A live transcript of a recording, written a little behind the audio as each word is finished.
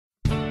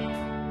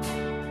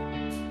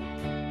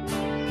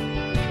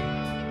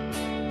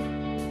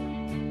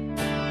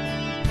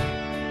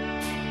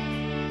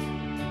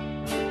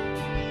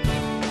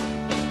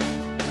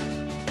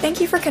Thank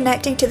you for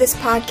connecting to this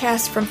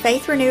podcast from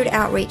Faith Renewed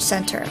Outreach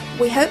Center.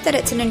 We hope that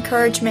it's an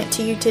encouragement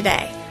to you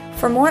today.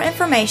 For more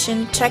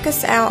information, check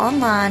us out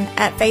online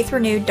at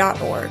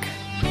faithrenewed.org.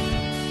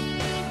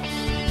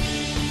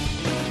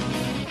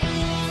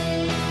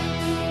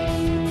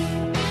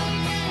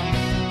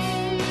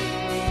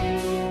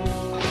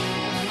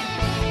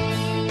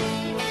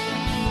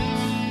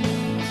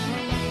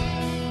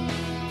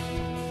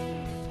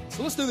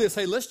 So let's do this.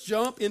 Hey, let's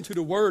jump into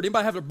the Word.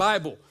 Anybody have a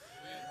Bible?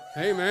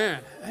 Amen.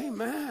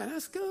 Amen.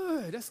 That's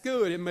good. That's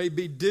good. It may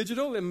be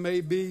digital. It may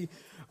be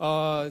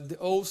the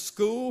old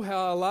school,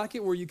 how I like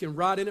it, where you can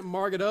write in it,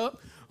 mark it up.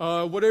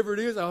 Whatever it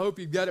is, I hope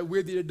you've got it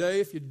with you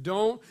today. If you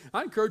don't,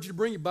 I encourage you to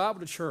bring your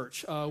Bible to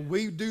church.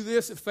 We do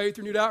this at Faith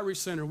Renewed Outreach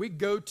Center. We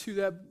go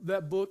to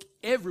that book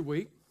every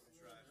week.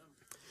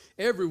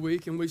 Every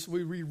week, and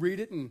we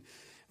reread it and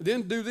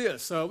then do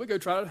this. We go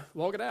try to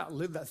walk it out and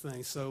live that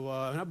thing. So,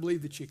 and I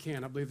believe that you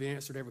can. I believe the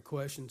answer to every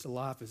question to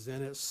life is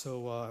in it.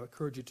 So I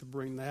encourage you to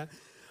bring that.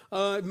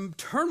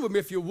 Turn with me,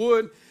 if you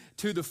would,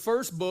 to the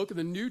first book of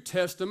the New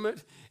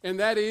Testament, and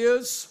that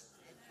is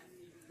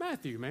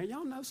Matthew, man.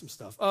 Y'all know some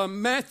stuff.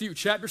 Matthew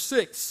chapter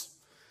 6.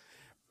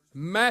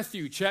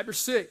 Matthew chapter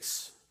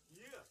 6.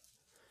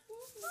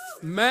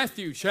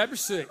 Matthew chapter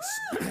 6.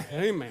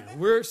 Amen.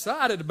 We're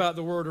excited about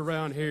the word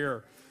around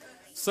here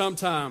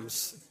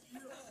sometimes.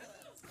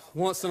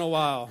 Once in a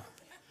while,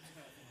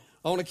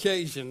 on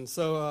occasion.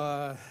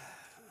 So,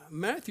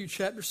 Matthew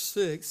chapter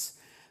 6,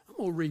 I'm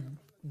going to read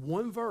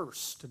one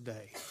verse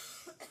today.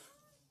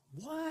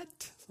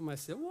 What? Somebody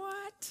said,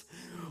 what?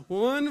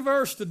 One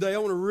verse today I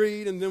want to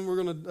read, and then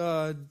we're going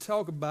to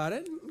talk about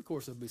it. And of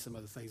course, there'll be some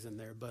other things in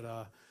there, but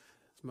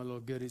some other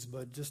little goodies.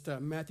 But just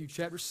Matthew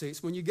chapter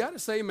 6. When you got to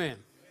say amen.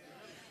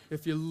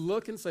 If you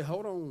look and say,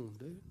 hold on,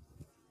 dude.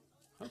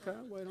 Okay,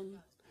 I'll wait on you.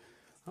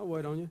 I'll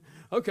wait on you.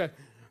 Okay.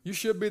 You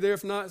should be there.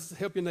 If not,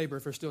 help your neighbor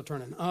if they're still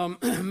turning.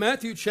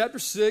 Matthew chapter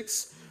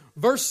 6,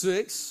 verse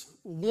 6,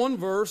 one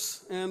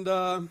verse, and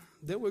then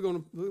we're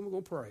going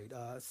to pray.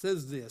 It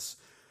says this,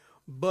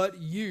 but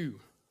you,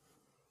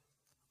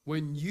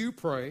 when you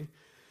pray,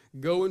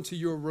 go into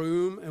your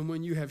room, and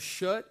when you have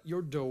shut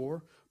your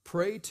door,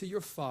 pray to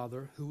your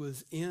Father who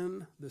is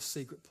in the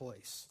secret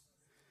place.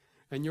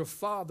 And your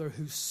Father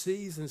who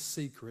sees in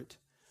secret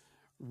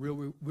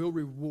will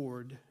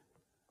reward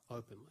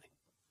openly.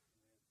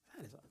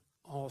 That is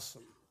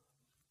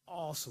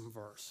awesome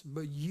verse.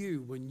 But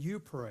you, when you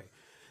pray,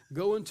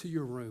 go into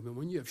your room, and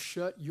when you have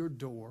shut your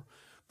door,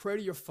 pray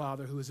to your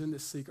Father who is in the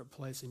secret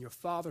place, and your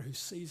Father who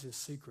sees in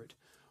secret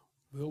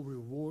will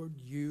reward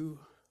you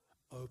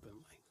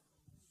openly.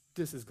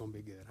 This is going to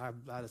be good.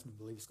 I just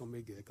believe it's going to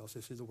be good because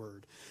this is the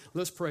word.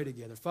 Let's pray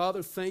together.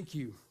 Father, thank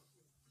you.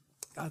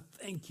 God,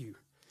 thank you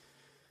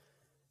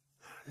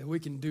that we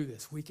can do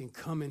this. We can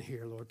come in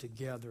here, Lord,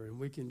 together, and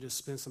we can just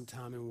spend some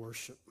time in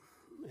worship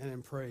and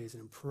in praise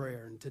and in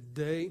prayer. And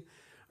today,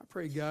 I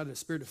pray, God, the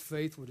spirit of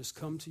faith will just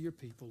come to your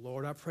people,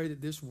 Lord. I pray that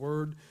this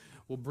word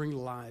will bring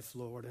life,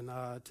 Lord. And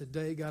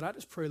today, God, I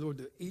just pray, Lord,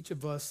 that each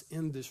of us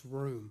in this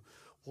room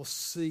will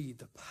see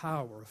the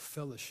power of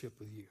fellowship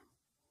with you.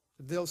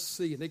 They'll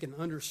see and they can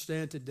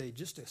understand today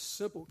just a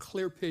simple,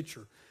 clear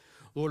picture,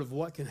 Lord, of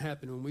what can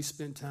happen when we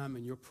spend time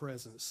in your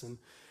presence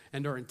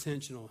and are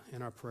intentional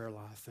in our prayer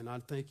life. And I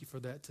thank you for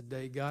that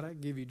today. God, I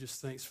give you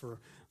just thanks for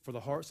the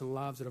hearts and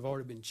lives that have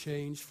already been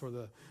changed, for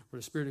the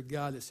Spirit of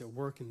God that's at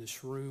work in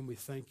this room. We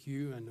thank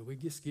you, and we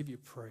just give you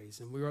praise.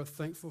 And we are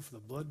thankful for the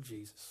blood of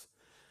Jesus,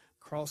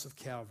 cross of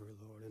Calvary,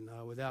 Lord.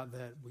 And without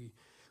that,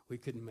 we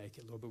couldn't make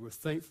it, Lord. But we're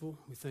thankful.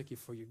 We thank you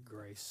for your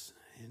grace.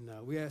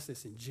 And we ask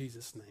this in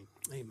Jesus' name.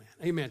 Amen.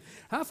 Amen.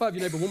 High five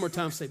your neighbor one more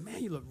time. Say,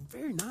 man, you look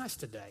very nice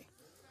today.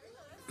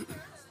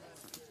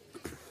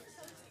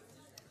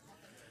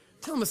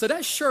 Tell them, I said,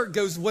 that shirt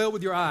goes well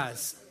with your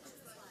eyes.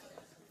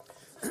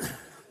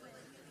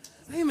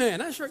 Amen.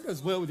 That shirt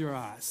goes well with your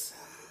eyes.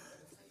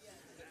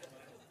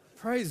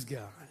 Praise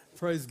God.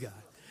 Praise God.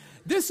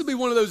 This will be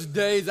one of those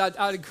days.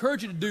 I'd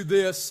encourage you to do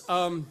this.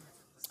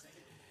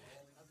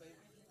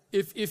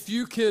 If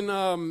you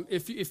can,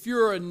 if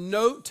you're a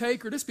note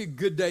taker, this would be a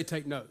good day to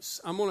take notes.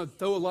 I'm going to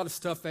throw a lot of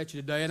stuff at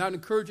you today, and I'd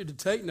encourage you to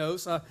take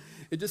notes.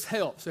 It just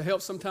helps. It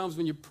helps sometimes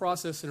when you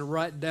process and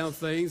write down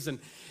things. And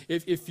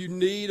if you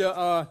need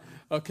a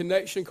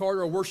connection card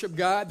or a worship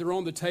guide, they're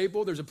on the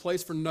table. There's a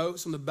place for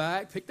notes on the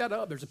back. Pick that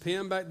up. There's a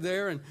pen back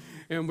there,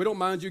 and we don't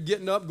mind you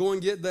getting up, go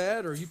and get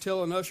that, or you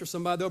telling us or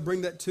somebody, they'll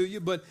bring that to you.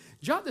 But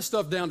jot this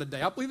stuff down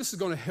today. I believe this is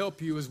going to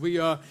help you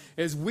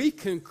as we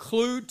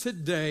conclude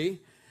today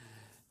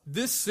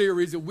this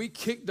series that we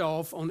kicked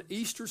off on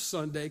Easter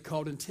Sunday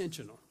called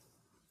Intentional.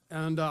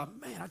 And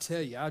man, I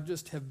tell you, I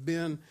just have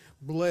been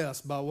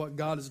blessed by what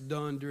God has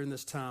done during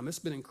this time. It's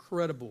been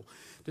incredible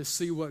to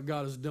see what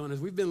God has done as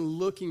we've been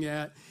looking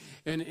at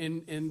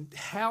and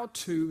how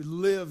to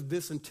live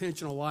this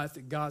intentional life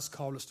that God's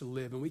called us to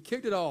live. And we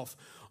kicked it off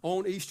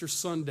on Easter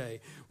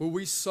Sunday where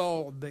we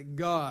saw that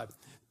God,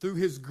 through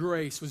his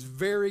grace, was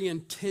very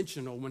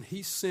intentional when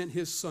he sent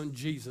his son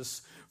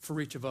Jesus for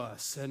each of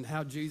us, and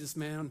how Jesus,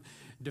 man,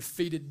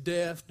 defeated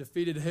death,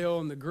 defeated hell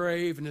and the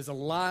grave, and is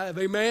alive.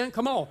 Amen.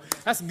 Come on.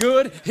 That's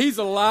good. He's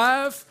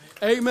alive.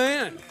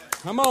 Amen.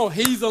 Come on,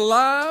 he's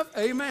alive.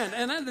 Amen.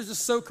 And that is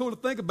just so cool to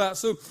think about.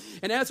 So,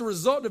 and as a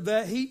result of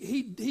that,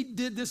 he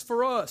did this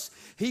for us.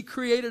 He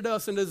created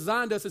us and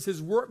designed us as his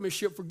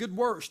workmanship for good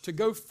works, to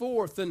go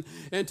forth and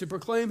to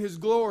proclaim his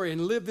glory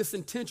and live this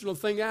intentional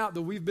thing out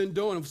that we've been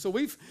doing. So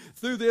we've,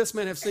 through this,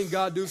 man, have seen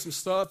God do some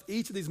stuff.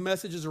 Each of these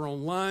messages are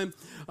online.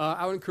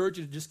 I would encourage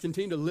you to just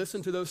continue to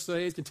listen to those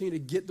things, continue to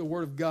get the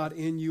word of God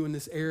in you in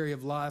this area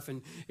of life,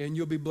 and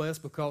you'll be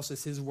blessed because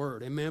it's his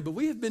word. Amen. But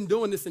we have been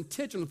doing this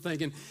intentional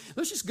thinking.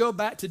 Let's just go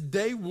back to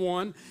day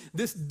one,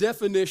 this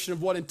definition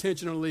of what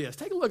intentional is.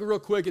 Take a look real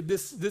quick at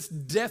this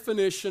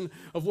definition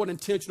of what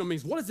intentional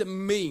means. What does it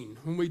mean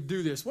when we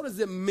do this? What does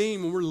it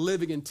mean when we're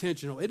living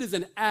intentional? It is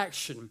an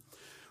action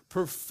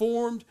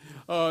performed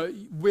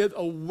with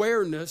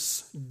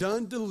awareness,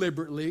 done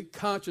deliberately,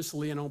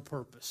 consciously, and on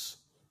purpose.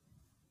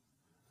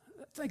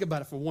 Think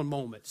about it for one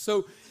moment.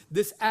 So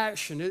this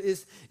action,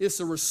 it's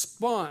a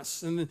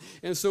response. And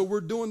so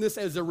we're doing this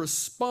as a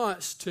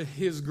response to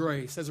his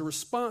grace, as a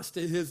response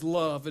to his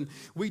love. And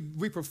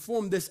we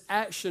perform this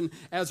action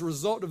as a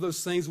result of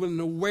those things with an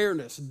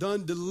awareness,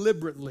 done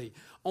deliberately,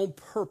 on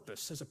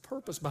purpose. There's a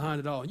purpose behind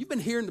it all. You've been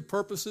hearing the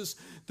purposes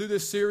through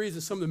this series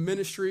and some of the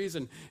ministries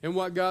and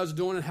what God's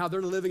doing and how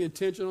they're living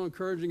intentional,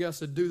 encouraging us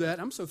to do that.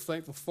 I'm so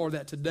thankful for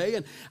that today.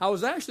 And I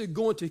was actually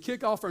going to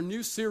kick off our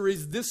new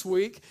series this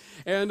week,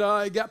 and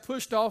it got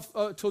pushed off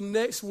till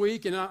next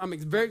week, and I'm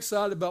very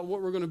excited about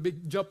what we're going to be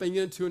jumping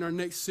into in our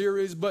next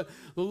series. But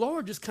the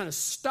Lord just kind of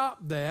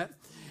stopped that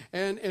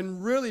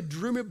and really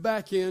drew me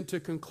back in to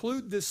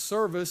conclude this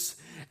service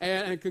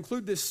and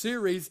conclude this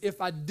series.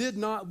 If I did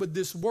not with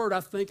this word,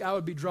 I think I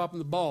would be dropping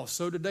the ball.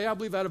 So today, I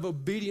believe out of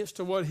obedience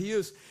to what he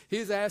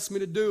has asked me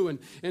to do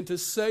and to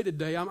say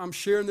today, I'm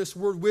sharing this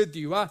word with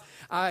you.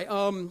 I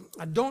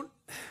don't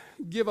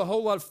give a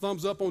whole lot of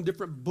thumbs up on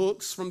different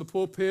books from the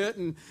pulpit,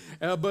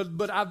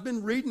 but I've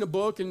been reading a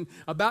book and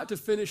about to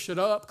finish it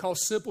up called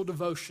Simple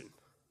Devotion.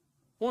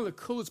 One of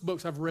the coolest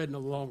books I've read in a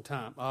long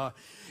time.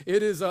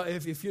 It is,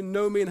 if you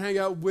know me and hang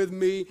out with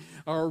me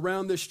or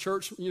around this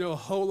church, a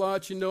whole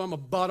lot, I'm a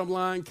bottom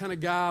line kind of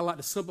guy. I like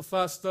to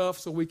simplify stuff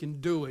so we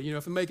can do it.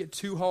 If we make it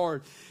too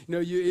hard,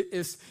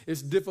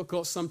 it's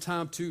difficult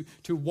sometimes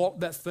to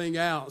walk that thing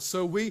out.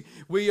 So we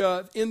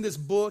in this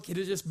book, it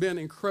has just been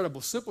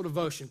incredible. Simple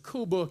Devotion,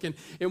 cool book. And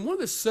in one of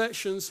the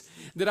sections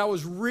that I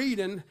was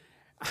reading,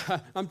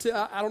 I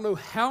don't know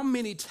how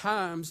many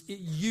times it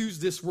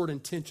used this word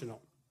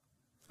intentional.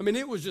 I mean,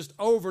 it was just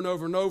over and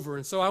over and over.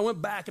 And so I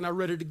went back and I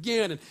read it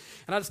again. And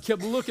I just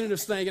kept looking at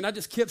this thing. And I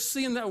just kept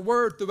seeing that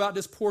word throughout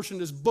this portion of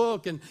this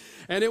book. And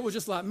it was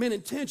just like, man,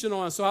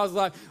 intentional. And so I was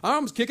like,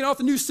 I'm just kicking off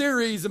the new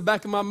series in the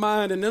back of my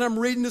mind. And then I'm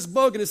reading this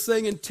book and it's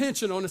saying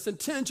intentional. And it's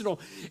intentional.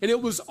 And it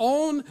was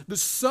on the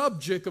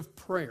subject of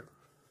prayer.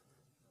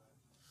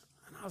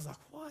 And I was like,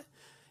 what?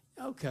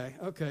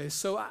 Okay.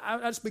 So I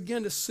just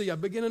began to see, I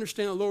began to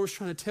understand the Lord was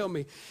trying to tell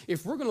me,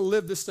 if we're going to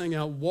live this thing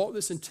out, walk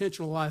this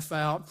intentional life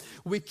out,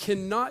 we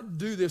cannot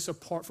do this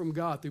apart from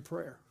God through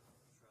prayer.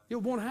 It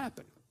won't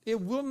happen. It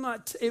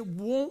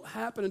won't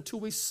happen until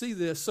we see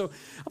this. So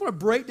I'm going to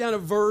break down a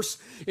verse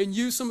and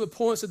use some of the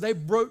points that they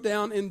broke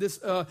down in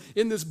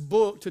this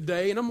book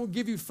today. And I'm going to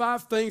give you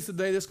 5 things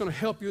today that's going to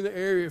help you in the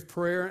area of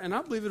prayer. And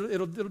I believe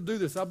it'll do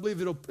this. I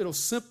believe it'll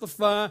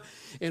simplify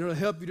and it'll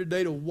help you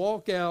today to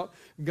walk out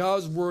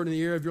God's word in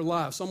the area of your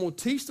life. So I'm going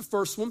to teach the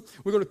first one.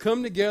 We're going to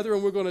come together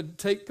and we're going to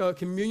take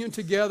communion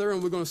together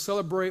and we're going to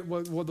celebrate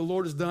what the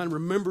Lord has done,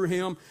 remember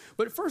him.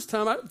 But first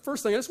thing, I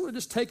just want to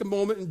just take a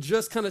moment and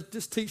just kind of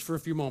just teach for a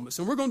few moments.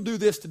 And we're going to do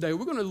this today.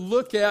 We're going to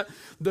look at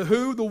the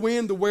who, the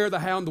when, the where, the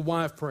how, and the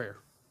why of prayer.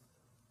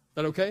 Is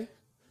that okay?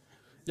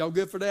 Y'all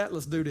good for that?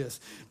 Let's do this.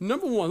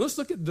 Number 1, let's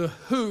look at the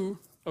who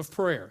of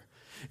prayer.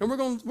 And we're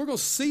going to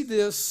see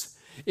this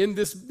in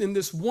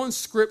this one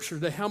scripture,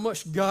 that how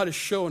much God is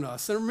showing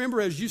us. And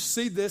remember, as you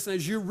see this and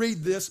as you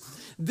read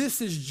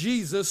this is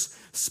Jesus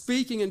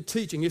speaking and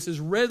teaching. This is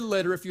red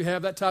letter if you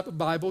have that type of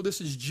Bible. This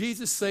is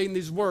Jesus saying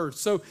these words.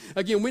 So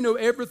again, we know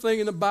everything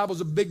in the Bible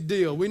is a big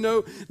deal. We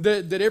know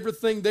that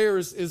everything there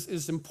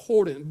is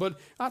important. But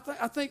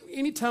I think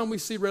anytime we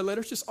see red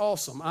letter, it's just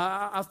awesome.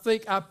 I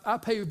think I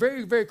pay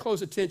very, very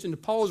close attention to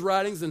Paul's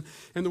writings and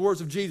the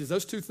words of Jesus.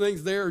 Those 2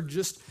 things there are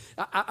just,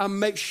 I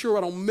make sure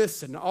I don't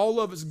miss it. And all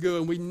of it's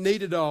good. And we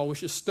need it all. We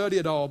should study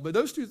it all. But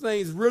those 2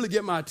 things really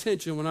get my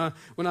attention when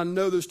I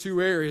know those 2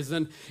 areas.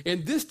 And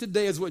this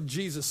today is what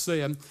Jesus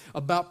said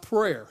about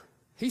prayer.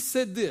 He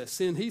said this,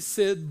 and he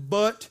said,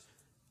 but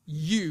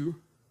you,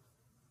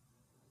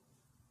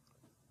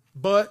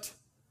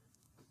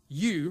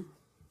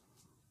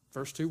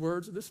 first 2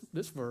 words of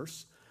this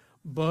verse,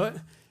 but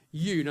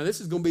you. Now,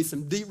 this is going to be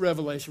some deep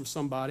revelation for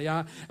somebody.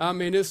 I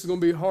mean, this is going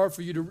to be hard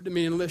for you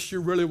to, unless you're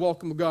really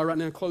walking with God right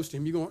now close to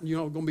him,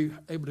 you're going to be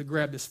able to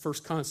grab this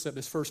first concept,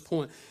 this first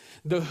point.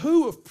 The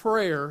who of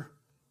prayer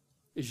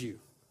is you.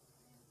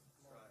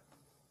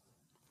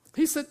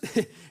 He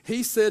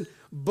said,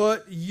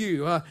 but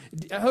you. I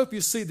hope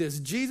you see this.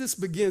 Jesus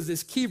begins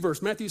this key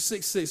verse, Matthew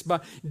 6:6, by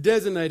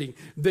designating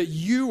that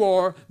you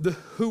are the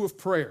who of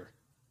prayer.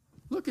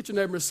 Look at your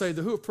neighbor and say,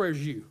 the who of prayer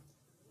is you.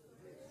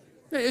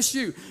 Yeah, it's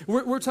you.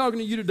 We're talking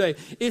to you today.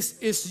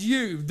 It's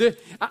you.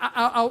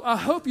 I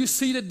hope you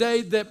see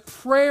today that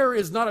prayer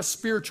is not a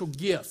spiritual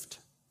gift.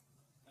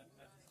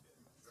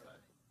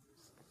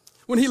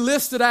 When he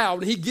lists it out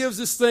and he gives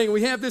this thing,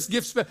 we have this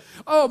gift.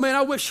 Oh man,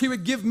 I wish he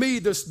would give me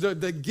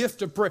the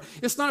gift of prayer.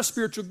 It's not a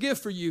spiritual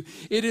gift for you.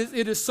 It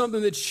is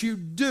something that you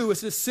do.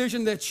 It's a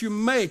decision that you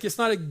make. It's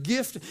not a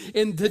gift.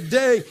 And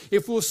today,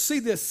 if we'll see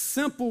this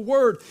simple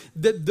word,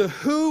 that the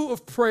who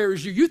of prayer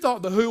is you. You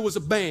thought the Who was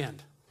a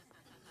band.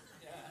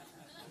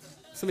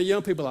 Some of the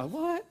young people are like,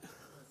 what?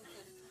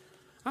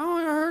 I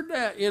only heard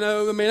that. I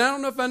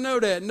don't know if I know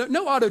that.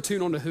 No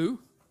auto-tune on the Who.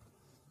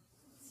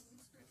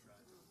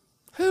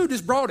 Who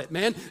just brought it,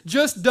 man?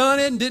 Just done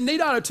it and didn't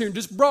need auto-tune.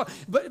 Just brought.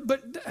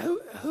 But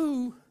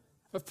who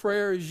of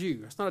prayer is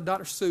you? It's not a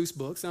Dr. Seuss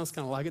book. Sounds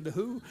kind of like it. The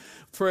who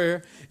of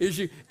prayer is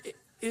you.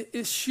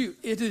 It's you.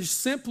 It is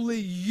simply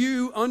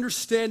you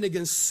understanding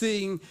and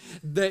seeing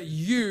that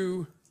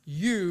you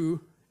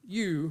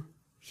should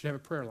have a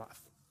prayer life.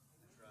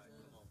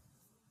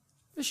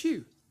 It's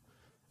you.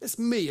 It's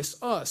me.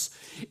 It's us.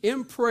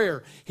 In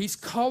prayer, he's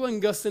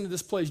calling us into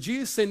this place.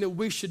 Jesus saying that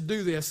we should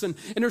do this. And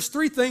there's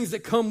three things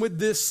that come with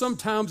this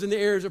sometimes in the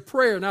areas of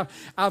prayer. Now,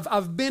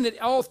 I've been at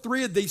all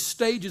three of these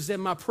stages in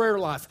my prayer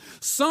life.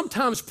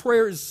 Sometimes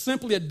prayer is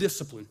simply a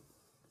discipline.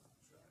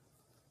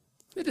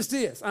 It just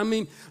is.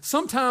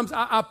 Sometimes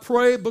I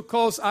pray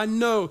because I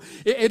know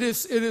it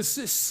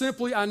is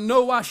simply, I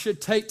know I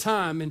should take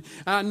time and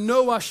I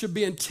know I should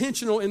be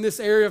intentional in this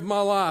area of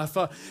my life.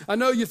 I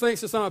know you think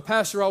since I'm a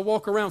pastor, I'll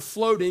walk around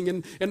floating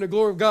and the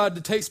glory of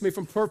God takes me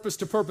from purpose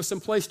to purpose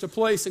and place to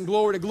place and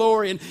glory to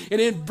glory. And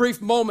in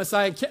brief moments,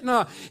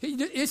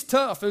 it's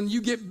tough and you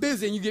get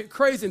busy and you get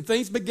crazy and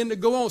things begin to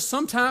go on.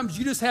 Sometimes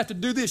you just have to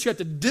do this. You have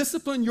to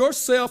discipline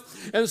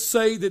yourself and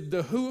say that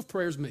the who of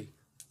prayer is me.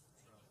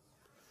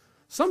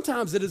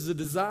 Sometimes it is a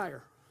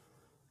desire.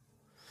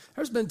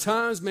 There's been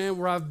times, man,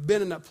 where I've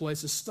been in that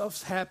place and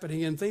stuff's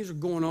happening and things are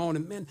going on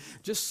and, man,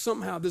 just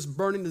somehow this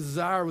burning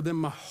desire within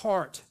my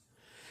heart,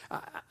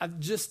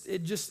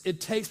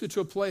 it takes me to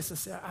a place I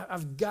say,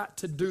 I've got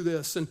to do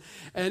this. And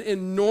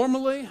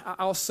normally,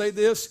 I'll say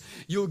this,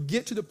 you'll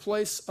get to the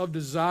place of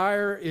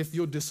desire if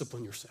you'll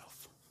discipline yourself.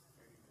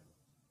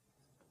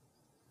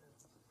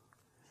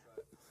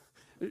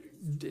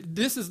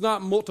 This is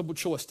not multiple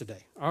choice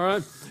today, all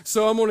right?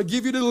 So I'm going to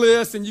give you the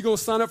list, and you're going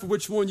to sign up for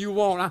which one you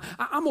want.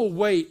 I'm going to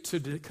wait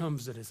till it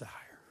comes to desire.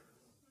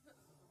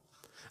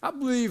 I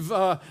believe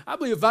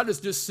if I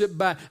just sit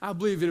back, I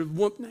believe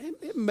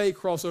it may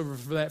cross over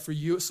for that for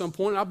you at some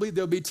point. I believe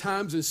there'll be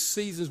times and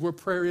seasons where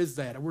prayer is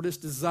that, where this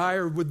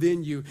desire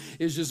within you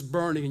is just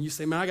burning, and you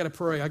say, man, I got to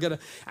pray. I got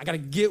to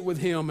get with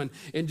him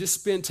and just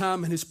spend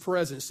time in his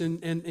presence,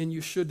 and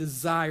you should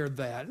desire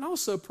that. And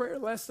also, prayer,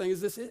 last thing is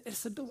this,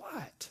 it's a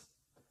delight.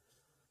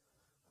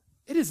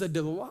 It is a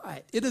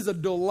delight. It is a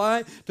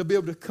delight to be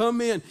able to come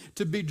in,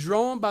 to be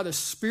drawn by the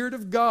Spirit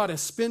of God and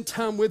spend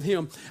time with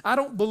him. I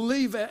don't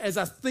believe, as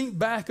I think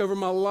back over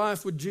my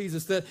life with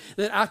Jesus, that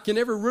I can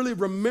ever really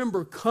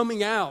remember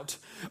coming out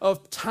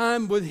of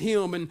time with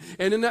him and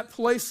in that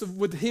place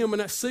with him, in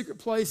that secret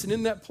place and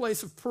in that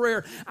place of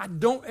prayer. I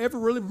don't ever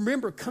really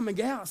remember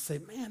coming out and say,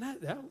 man,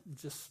 that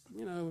just,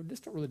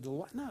 just don't really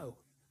delight. No,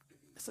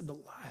 it's a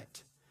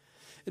delight.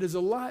 It is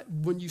a lot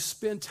when you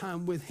spend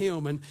time with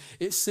him, and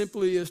it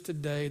simply is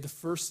today, the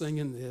first thing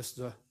in this,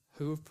 the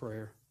who of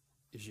prayer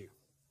is you.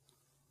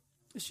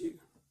 It's you.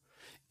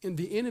 And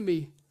the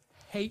enemy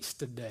hates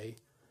today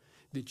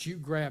that you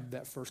grabbed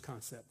that first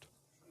concept.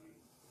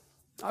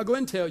 I'll go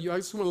ahead and tell you, I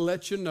just want to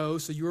let you know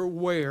so you're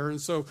aware,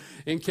 and so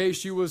in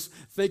case you was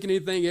thinking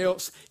anything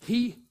else,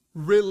 he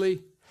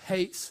really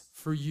hates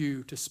for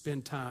you to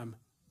spend time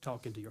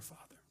talking to your Father.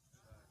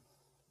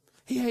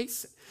 He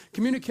hates it.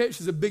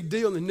 Communication is a big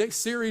deal. In the next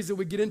series that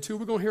we get into,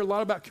 we're going to hear a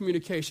lot about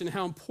communication and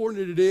how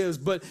important it is.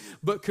 But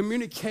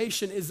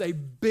communication is a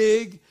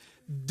big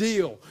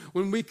deal.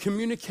 When we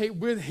communicate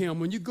with him,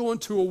 when you go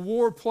into a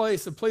war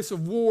place, a place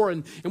of war,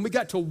 and we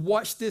got to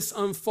watch this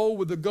unfold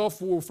with the Gulf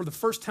War for the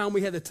first time,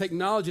 we had the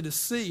technology to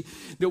see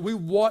that we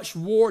watched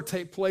war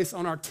take place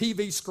on our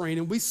TV screen,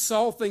 and we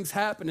saw things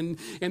happen,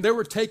 and they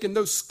were taking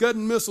those Scud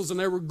missiles, and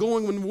they were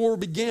going, when war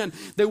began,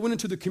 they went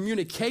into the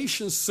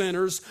communication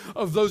centers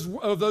of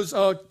those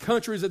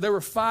countries that they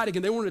were fighting,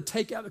 and they wanted to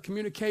take out the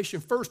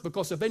communication first,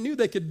 because if they knew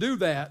they could do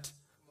that,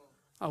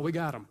 we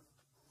got them.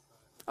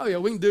 Oh, yeah,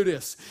 we can do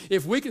this.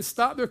 If we can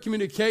stop their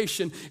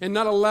communication and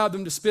not allow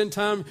them to spend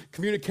time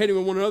communicating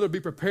with one another, be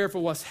prepared for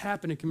what's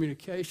happening.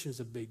 Communication is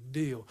a big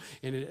deal,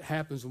 and it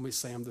happens when we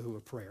say, I'm the who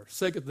of prayer.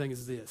 Second thing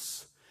is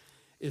this.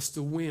 It's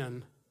the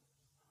when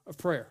of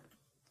prayer.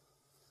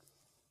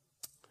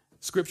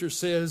 Scripture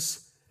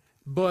says,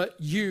 but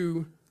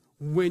you,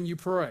 when you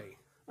pray.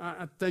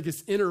 I think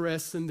it's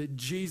interesting that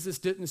Jesus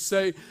didn't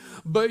say,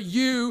 but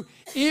you,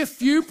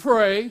 if you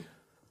pray.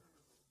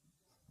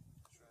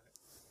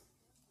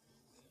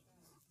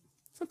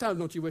 Sometimes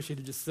don't you wish he'd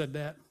have just said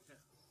that?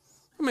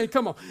 I mean,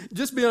 come on.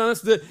 Just be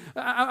honest.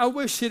 I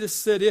wish he'd have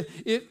said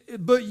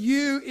it. But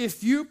you,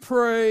 if you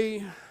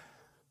pray,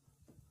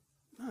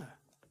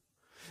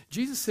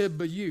 Jesus said,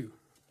 but you.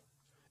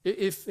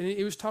 And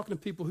he was talking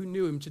to people who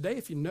knew him. Today,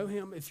 if you know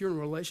him, if you're in a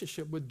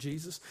relationship with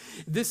Jesus,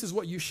 this is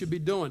what you should be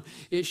doing.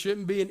 It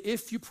shouldn't be an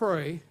if you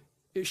pray.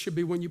 It should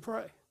be when you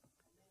pray.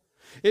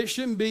 It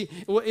shouldn't be,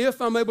 well,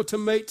 if I'm able to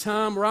make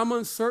time, or I'm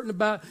uncertain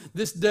about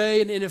this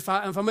day, and if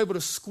I'm able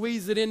to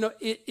squeeze it in. No,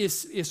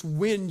 it's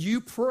when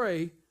you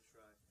pray.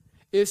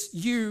 It's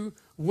you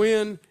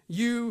when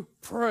you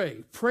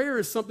pray. Prayer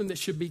is something that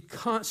should be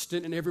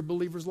constant in every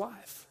believer's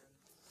life.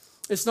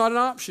 It's not an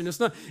option. It's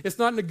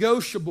not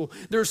negotiable.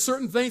 There are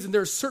certain things and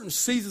there are certain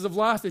seasons of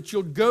life that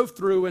you'll go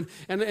through. And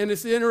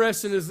it's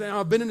interesting, is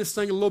I've been in this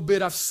thing a little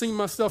bit. I've seen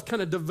myself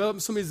kind of develop in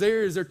some of these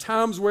areas. There are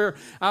times where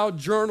I'll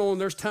journal,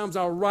 and there's times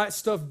I'll write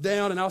stuff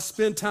down, and I'll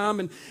spend time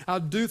and I'll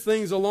do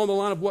things along the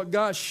line of what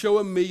God's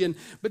showing me.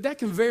 But that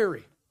can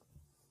vary.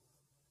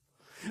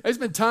 There's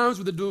been times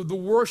with the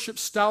worship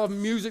style of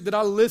music that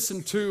I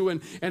listen to,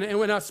 and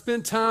when I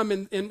spend time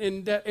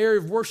in that area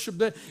of worship,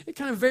 that it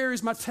kind of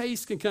varies. My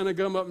taste can kind of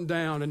come up and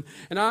down,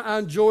 and I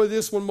enjoy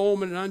this one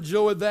moment, and I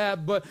enjoy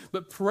that,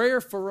 but prayer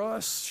for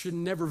us should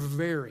never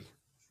vary. It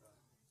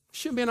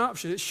shouldn't be an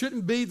option. It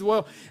shouldn't be,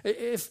 well,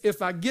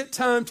 if I get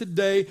time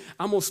today,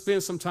 I'm going to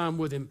spend some time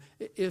with him.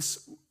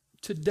 It's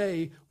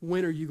today,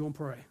 when are you going to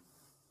pray?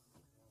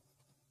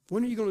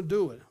 When are you going to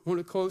do it? One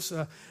of the quotes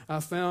I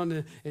found,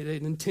 an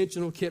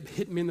intentional, kept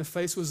hitting me in the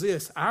face, was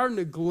this: our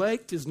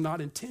neglect is not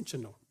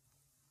intentional,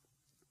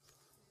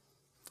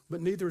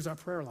 but neither is our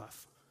prayer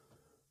life.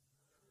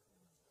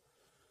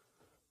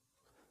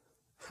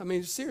 I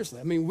mean,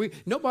 seriously. I mean,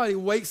 nobody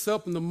wakes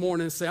up in the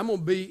morning and say, I'm going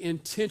to be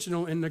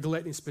intentional in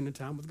neglecting spending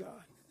time with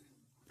God.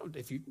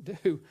 If you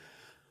do,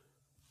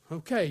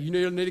 okay, you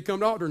need to come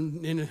to the altar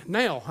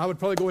now. I would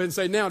probably go ahead and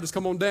say now, just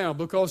come on down,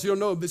 because you'll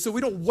know. So we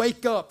don't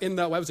wake up in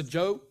that way. It was a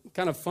joke,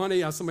 kind of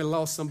funny. Somebody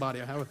lost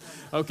somebody.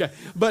 Okay,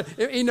 but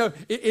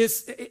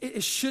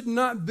it should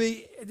not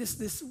be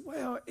this.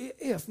 Well, it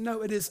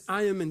is.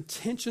 I am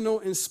intentional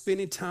in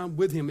spending time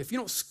with him. If you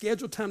don't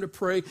schedule time to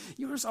pray,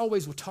 you just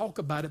always will talk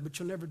about it, but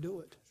you'll never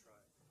do it.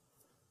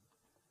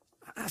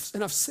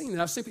 And I've seen it.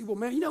 I've seen people,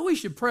 man, we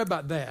should pray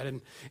about that,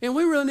 and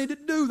we really need to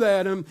do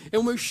that, and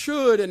we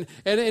should,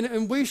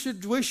 and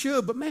we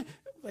should, but man,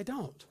 they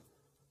don't.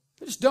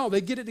 They just don't.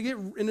 They get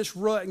in this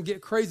rut and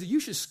get crazy.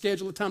 You should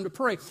schedule a time to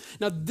pray.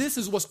 Now, this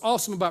is what's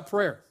awesome about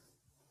prayer,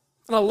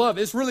 and I love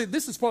it.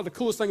 This is probably the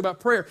coolest thing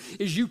about prayer,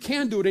 is you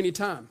can do it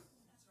anytime.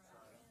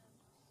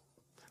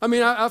 I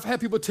mean, I've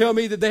had people tell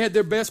me that they had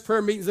their best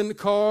prayer meetings in the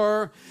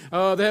car.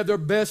 They had their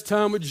best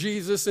time with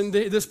Jesus in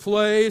this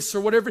place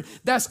or whatever.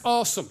 That's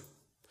awesome.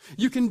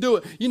 You can do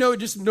it.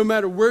 Just no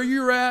matter where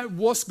you're at,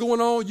 what's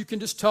going on, you can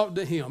just talk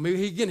to him.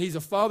 Again, he's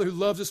a father who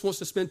loves us, wants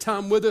to spend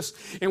time with us,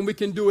 and we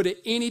can do it at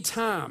any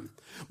time.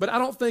 But I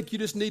don't think you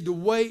just need to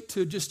wait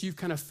till you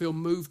kind of feel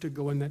moved to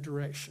go in that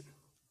direction.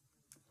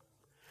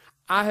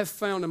 I have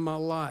found in my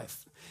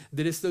life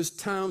that it's those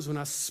times when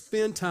I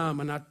spend time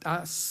and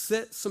I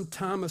set some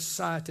time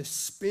aside to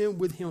spend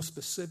with him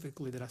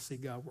specifically that I see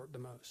God work the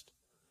most.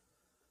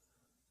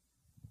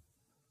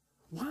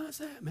 Why is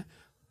that, man?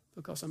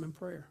 Because I'm in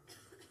prayer.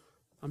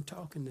 I'm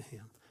talking to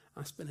him.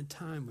 I'm spending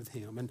time with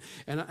him.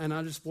 And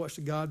I just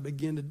watched God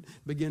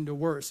begin to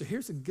work. So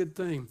here's a good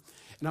thing.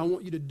 And I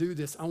want you to do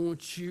this. I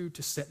want you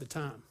to set the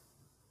time.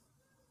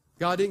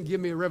 God didn't give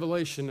me a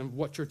revelation of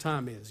what your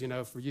time is.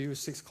 For you,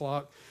 it's 6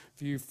 o'clock.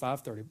 For you,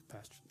 5:30,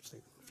 Pastor.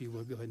 If you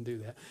will, go ahead and do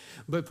that.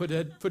 But put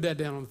that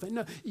down on the thing.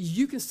 No,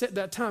 you can set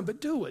that time,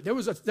 but do it. There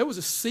was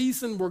a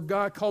season where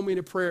God called me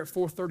to prayer at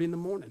 4:30 in the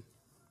morning.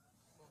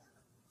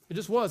 It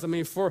just was. I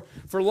mean, for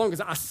the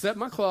longest, I set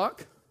my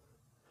clock.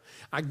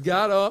 I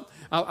got up,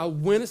 I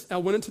went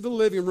into the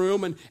living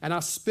room, and I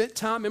spent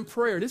time in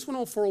prayer. This went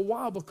on for a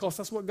while because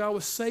that's what God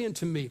was saying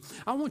to me.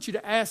 I want you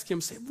to ask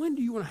him, say, when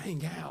do you want to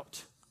hang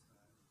out?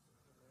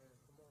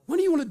 When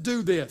do you want to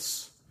do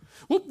this?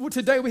 Well,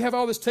 today we have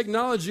all this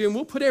technology, and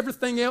we'll put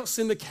everything else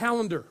in the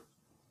calendar.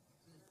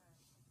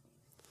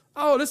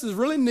 Oh, this is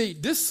really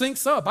neat. This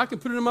syncs up. I can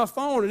put it in my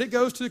phone, and it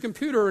goes to the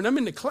computer, and I'm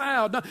in the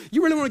cloud. Now,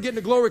 you really want to get in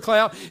the glory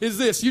cloud, is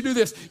this. You do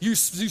this. You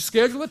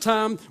schedule a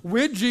time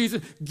with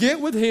Jesus, get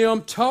with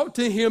him, talk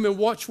to him, and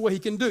watch what he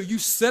can do. You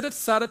set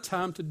aside a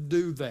time to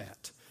do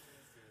that.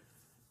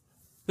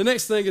 The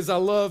next thing is I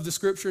love the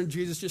scripture, and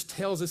Jesus just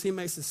tells us, he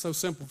makes it so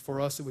simple for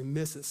us that we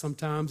miss it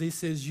sometimes. He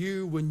says,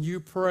 when you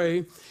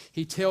pray,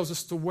 he tells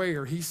us to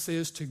where? He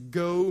says to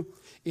go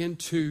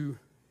into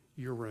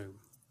your room.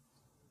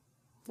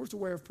 Where's the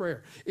way of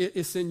prayer?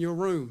 It's in your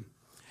room.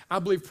 I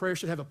believe prayer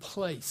should have a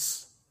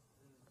place.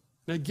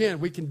 And again,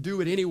 we can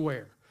do it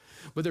anywhere.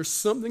 but there's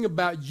something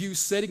about you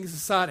setting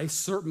aside a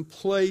certain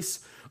place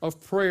of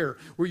prayer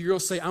where you're going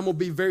to say, I'm going to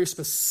be very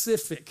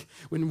specific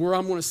where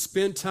I'm going to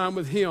spend time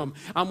with him.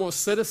 I'm going to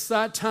set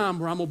aside time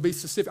where I'm going to be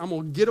specific. I'm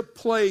going to get a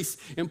place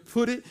and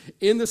put it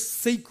in the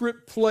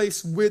secret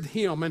place with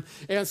him.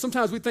 And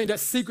sometimes we think that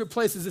secret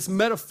place is this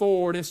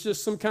metaphor and it's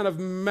just some kind of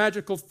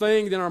magical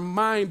thing in our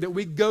mind that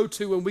we go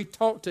to and we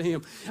talk to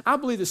him. I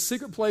believe the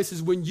secret place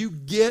is when you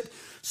get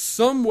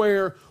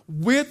somewhere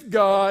with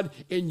God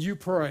and you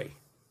pray.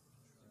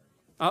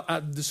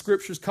 The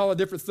scriptures call it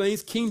different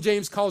things. King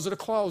James calls it a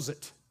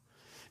closet.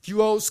 If you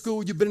old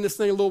school, you've been in this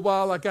thing a little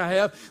while like I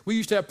have, we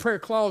used to have prayer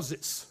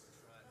closets.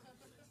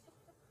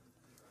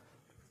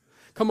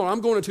 Come on,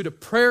 I'm going into the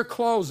prayer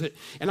closet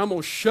and I'm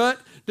going to shut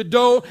the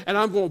door and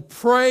I'm going to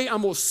pray.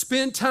 I'm going to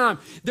spend time.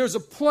 There's a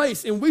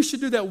place, and we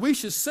should do that. We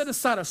should set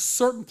aside a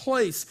certain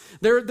place.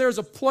 There's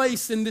a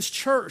place in this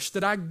church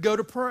that I go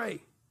to pray.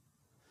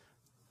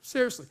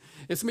 Seriously.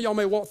 And some of y'all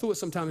may walk through it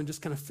sometime and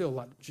just kind of feel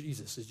like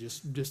Jesus is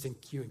just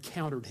you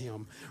encountered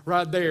him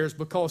right there. It's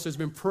because there's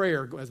been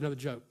prayer. That's another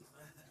joke.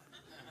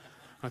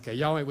 Okay,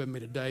 y'all ain't with me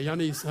today. Y'all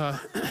need,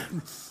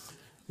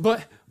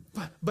 but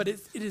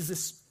it is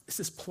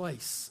this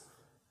place.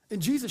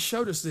 And Jesus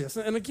showed us this.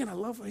 And again, I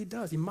love what he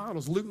does. He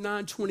models. Luke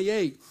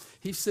 9:28,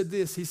 he said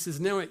this. He says,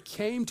 now it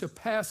came to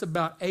pass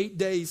about 8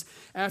 days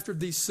after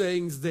these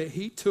sayings that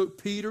he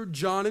took Peter,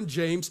 John, and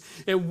James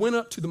and went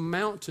up to the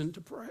mountain to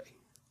pray.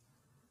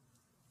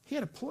 He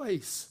had a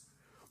place.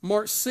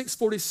 Mark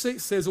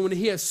 6:46 says, when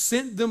he had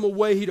sent them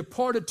away, he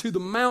departed to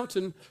the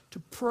mountain to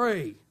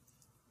pray.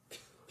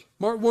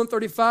 Mark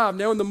 1:35,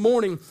 now in the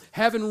morning,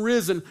 having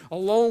risen a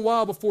long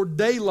while before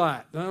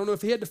daylight. I don't know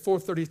if he had the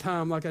 4:30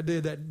 time like I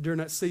did that during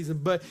that season,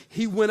 but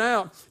he went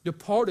out,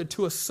 departed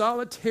to a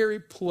solitary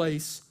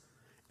place,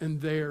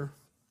 and there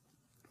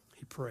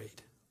he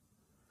prayed.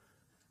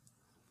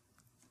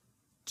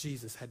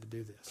 Jesus had to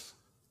do this.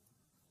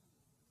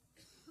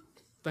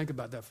 Think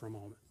about that for a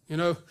moment. You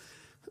know,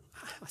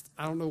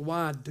 I don't know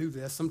why I do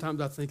this. Sometimes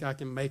I think I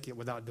can make it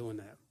without doing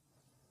that.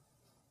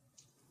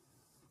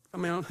 I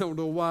mean, I don't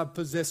know why it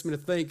possessed me to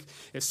think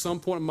at some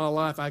point in my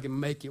life I can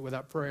make it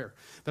without prayer,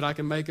 that I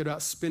can make it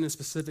without spending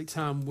specific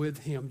time with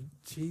him.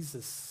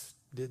 Jesus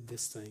did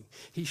this thing.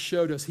 He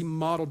showed us, he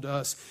modeled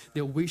us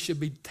that we should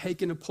be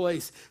taking a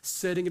place,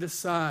 setting it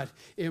aside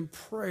in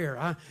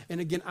prayer. And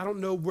again, I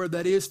don't know where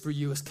that is for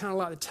you. It's kind of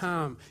like the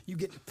time you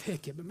get to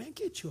pick it, but man,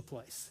 get you a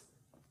place.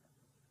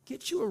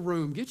 Get you a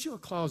room, get you a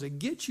closet,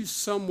 get you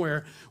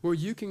somewhere where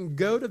you can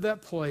go to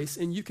that place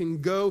and you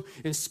can go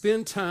and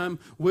spend time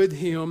with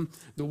him.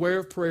 The where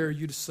of prayer,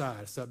 you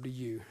decide. It's up to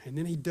you. And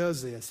then he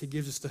does this. He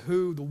gives us the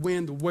who, the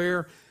when, the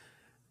where,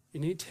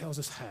 and then he tells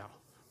us how.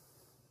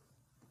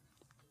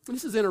 And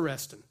this is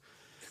interesting.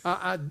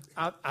 I've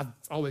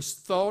always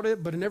thought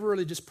it, but I never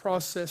really just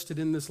processed it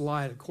in this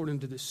light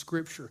according to this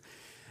scripture.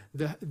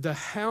 The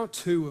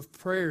how-to of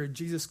prayer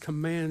Jesus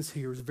commands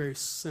here is very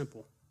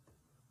simple.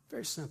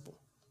 Very simple.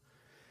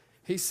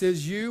 He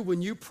says,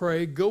 when you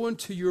pray, go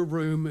into your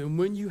room, and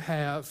when you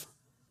have,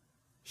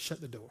 shut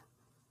the door.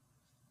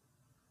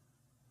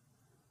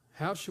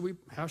 How should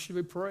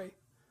we pray?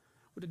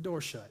 With the door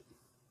shut.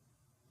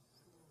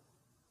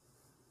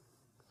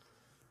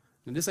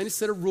 And this ain't a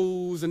set of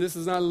rules, and this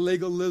is not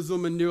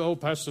legalism,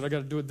 and pastor, I got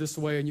to do it this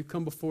way, and you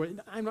come before it.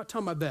 I'm not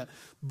talking about that.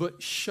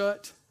 But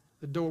shut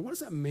the door. What does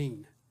that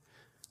mean?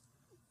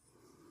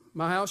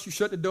 My house, you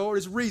shut the door.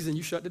 There's a reason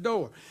you shut the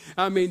door.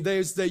 I mean,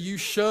 you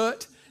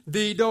shut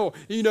the door,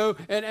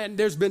 and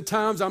there's been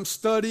times I'm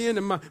studying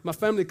and my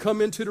family come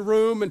into the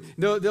room and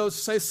they'll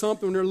say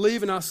something when they're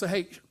leaving. I'll say,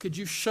 hey, could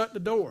you shut the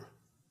door?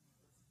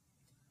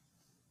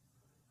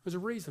 There's a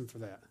reason for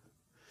that.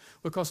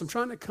 Because I'm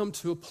trying to come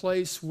to a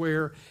place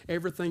where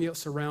everything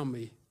else around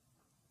me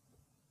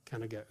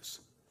kind of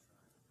goes.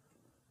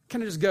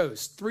 Kind of just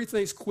goes. 3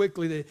 things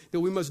quickly that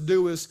we must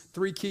do is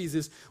 3 keys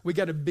is we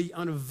got to be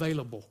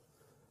unavailable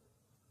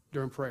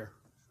during prayer.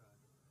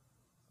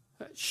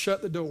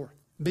 Shut the door.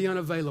 Be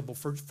unavailable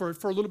for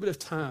a little bit of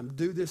time.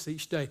 Do this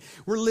each day.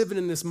 We're living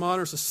in this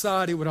modern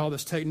society with all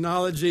this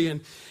technology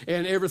and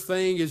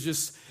everything is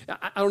just,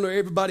 I don't know,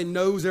 everybody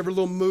knows every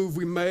little move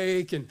we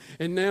make and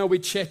now we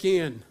check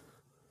in.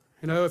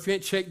 If you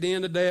ain't checked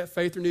in today at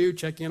Faith Renewed,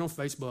 check in on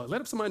Facebook.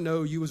 Let somebody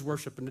know you was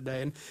worshiping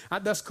today. And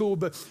that's cool,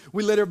 but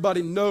we let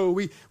everybody know.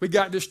 We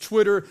got this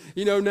Twitter,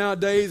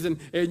 nowadays, and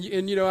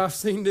I've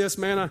seen this,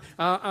 man.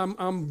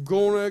 I'm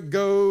going to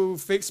go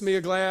fix me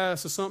a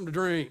glass of something to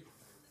drink.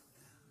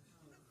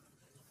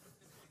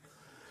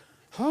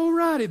 All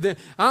righty then.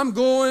 I'm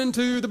going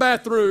to the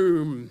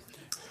bathroom.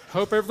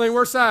 Hope everything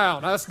works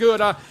out. That's good.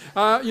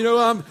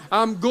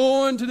 I'm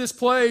going to this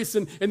place,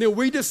 and then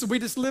we just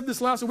live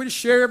this life, so we just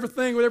share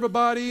everything with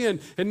everybody,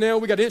 and now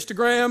we got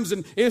Instagrams,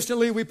 and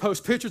instantly we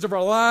post pictures of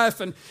our life,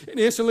 and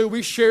instantly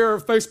we share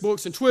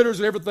Facebooks and Twitters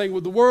and everything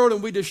with the world,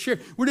 and we just share.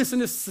 We're just in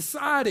this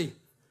society.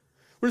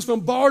 We're just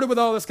bombarded with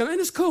all this kind of, and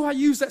it's cool. I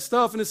use that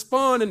stuff, and it's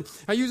fun, and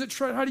I use it,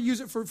 try to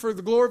use it for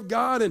the glory of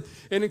God and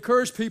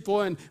encourage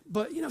people.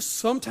 But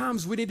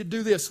sometimes we need to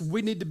do this.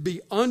 We need to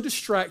be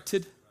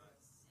undistracted.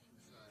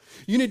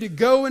 You need to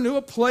go into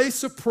a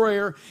place of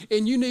prayer,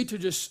 and you need to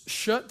just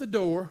shut the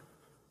door,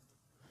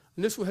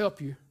 and this will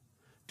help you.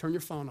 Turn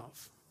your phone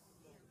off.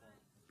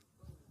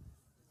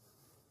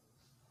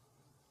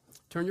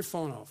 Turn your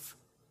phone off.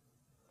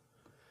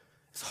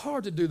 It's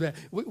hard to do that.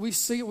 We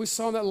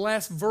saw in that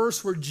last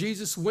verse where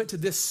Jesus went to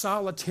this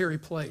solitary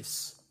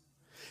place.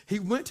 He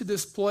went to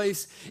this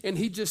place and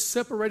he just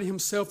separated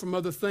himself from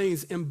other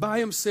things. And by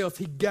himself,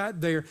 he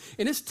got there.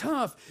 And it's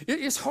tough.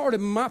 It's hard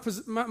in my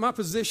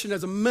position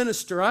as a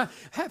minister. I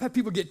have had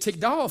people get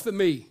ticked off at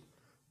me.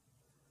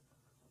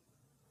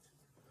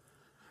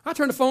 I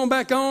turn the phone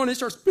back on, and it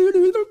starts, and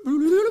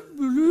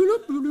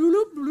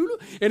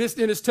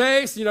it's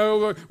text,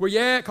 where you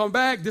at, come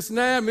back, this and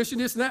that, mission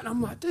this and that. And I'm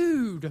like,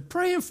 dude, I'm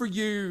praying for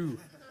you.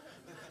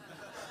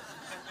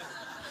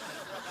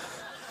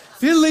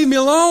 If you leave me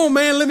alone,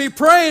 man, let me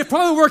pray. It'll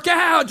probably work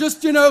out.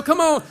 Just,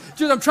 come on.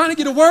 I'm trying to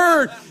get a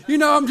word.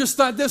 I'm just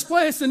like this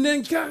place. And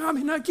then,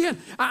 again,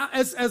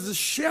 as a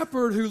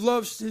shepherd who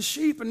loves his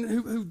sheep and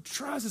who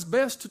tries his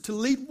best to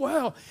lead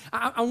well,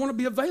 I want to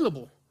be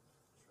available.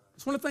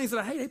 It's one of the things that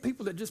I hate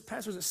people that just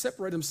pastors that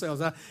separate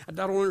themselves. I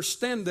don't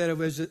understand that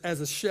as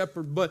a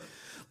shepherd, but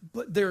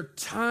there are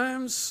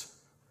times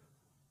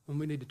when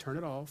we need to turn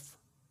it off,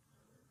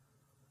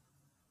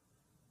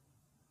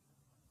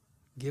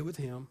 get with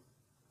him,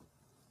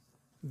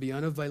 be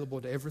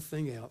unavailable to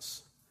everything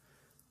else,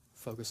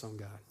 focus on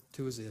God.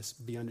 Two is this,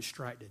 be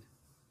undistracted.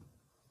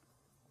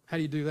 How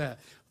do you do that?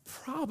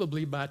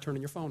 Probably by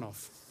turning your phone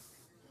off.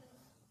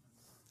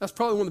 That's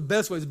probably one of the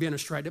best ways of being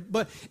undistracted.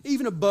 But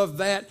even above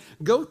that,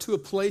 go to a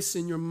place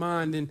in your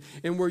mind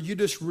and where you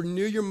just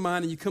renew your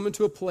mind and you come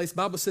into a place, the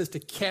Bible says, to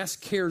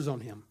cast cares on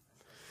him.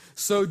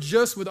 So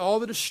just with all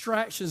the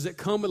distractions that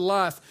come with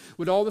life,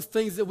 with all the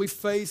things that we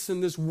face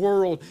in this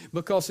world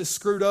because it's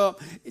screwed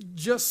up,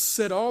 just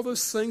set all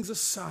those things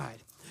aside.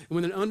 And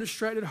with an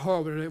undistracted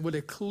heart, with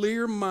a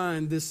clear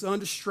mind, this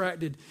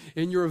undistracted,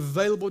 and you're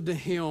available to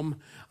him,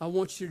 I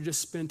want you to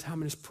just spend time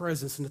in his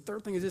presence. And the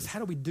third thing is this, how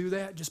do we do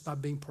that? Just by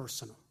being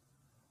personal.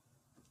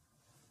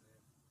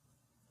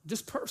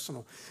 Just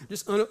personal.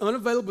 Just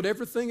unavailable to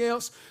everything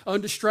else,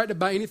 undistracted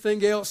by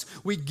anything else.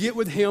 We get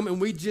with him and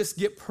we just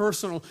get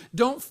personal.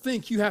 Don't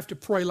think you have to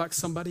pray like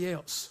somebody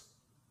else.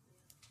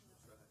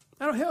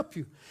 That'll help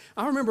you.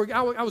 I remember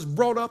I was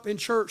brought up in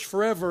church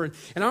forever,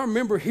 and I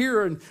remember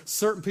hearing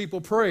certain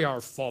people pray,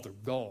 "Our Father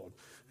God."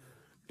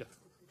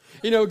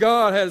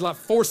 God has like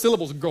 4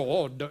 syllables.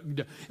 God.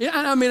 And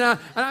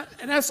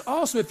that's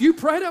awesome. If you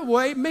pray that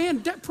way,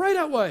 man, pray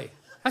that way.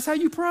 That's how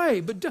you pray.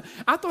 But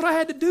I thought I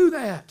had to do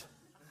that.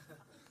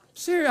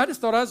 Seriously, I just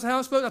thought that's how I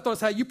was supposed. I thought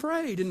that's how you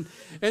prayed, and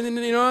then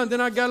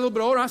then I got a little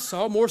bit older. I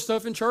saw more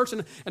stuff in church,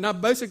 and I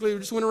basically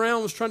just went around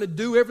and was trying to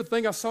do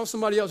everything I saw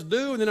somebody else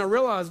do, and then I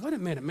realized, wait a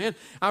minute, man,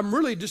 I'm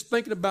really just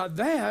thinking about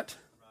that,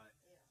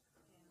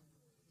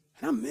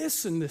 and I'm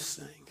missing this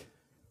thing.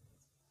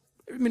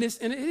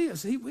 It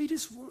is. He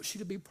just wants you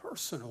to be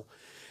personal,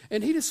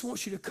 and he just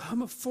wants you to come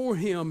before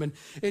him,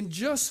 and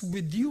just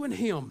with you and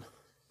him,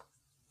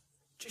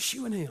 just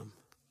you and him,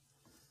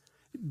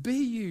 be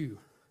you.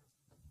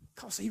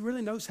 Because he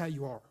really knows how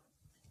you are.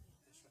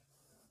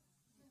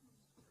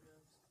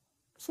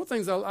 It's one of the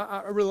things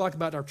I really like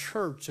about our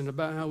church and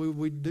about how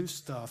we do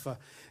stuff,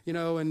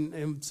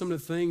 and some of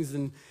the things,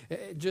 and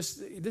this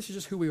is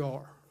just who we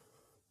are.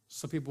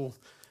 Some people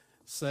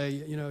say,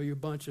 you're a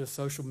bunch of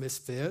social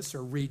misfits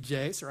or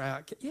rejects or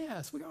outcasts.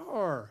 Yes, we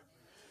are.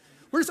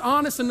 We're just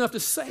honest enough to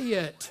say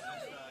it.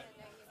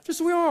 Just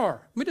we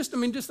are. I'm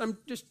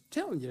just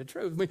telling you the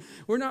truth.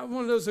 We're not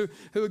one of those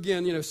who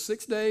again,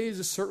 6 days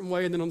a certain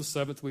way, and then on the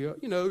 7th we,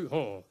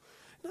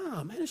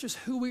 No, man, it's just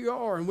who we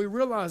are. And we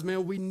realize,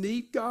 man, we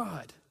need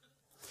God.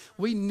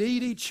 We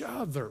need each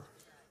other.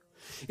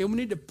 And we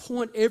need to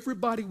point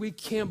everybody we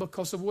can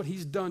because of what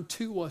he's done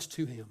to us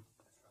to him.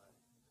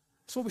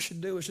 That's what we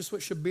should do. It's just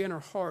what should be in our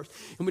hearts.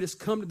 And we just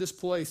come to this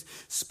place,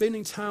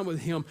 spending time with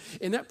him.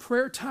 And that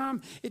prayer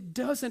time, it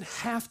doesn't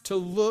have to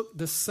look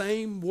the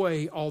same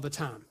way all the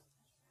time.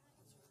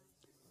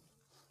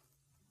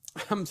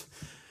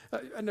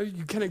 I know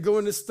you kind of go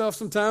into stuff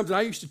sometimes, and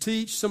I used to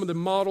teach some of the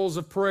models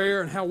of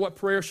prayer and what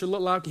prayer should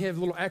look like. You have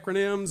little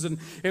acronyms and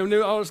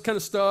all this kind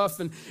of stuff.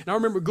 And I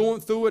remember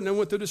going through it, and I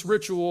went through this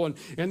ritual, and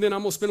then I'm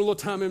going to spend a little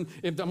time I'm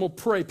going to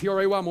pray,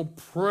 P-R-A-Y, I'm going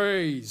to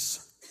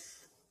praise.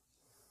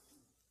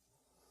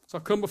 So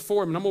I come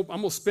before him, and I'm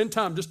going to spend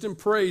time just in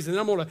praise, and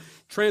then I'm going to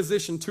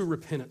transition to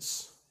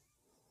repentance.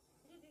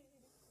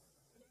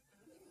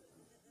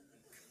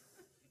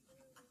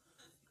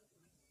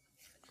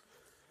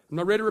 I'm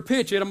not ready to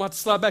repent yet. I'm about to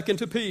slide back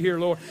into P here,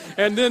 Lord.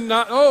 And then,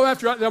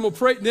 after I'm going to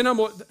pray, then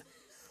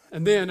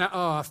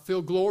I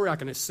feel glory. I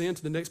can ascend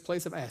to the next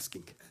place of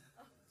asking.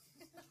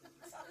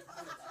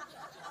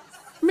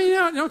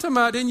 I'm talking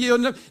about, didn't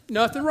yield.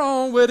 Nothing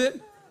wrong with it.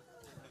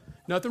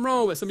 Nothing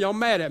wrong with it. Some of y'all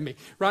mad at me.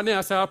 Right now,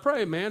 that's how I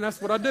pray, man. That's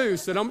what I do.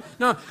 So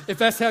if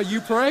that's how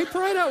you pray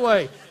that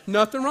way.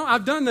 Nothing wrong.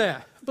 I've done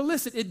that. But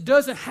listen, it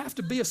doesn't have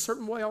to be a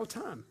certain way all the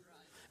time.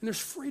 And there's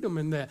freedom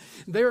in that.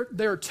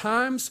 There are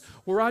times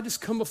where I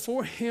just come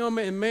before him,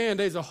 and man,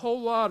 there's a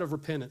whole lot of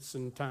repentance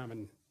and time,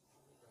 and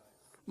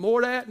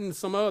more of that than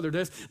some other.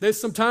 There's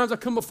some times I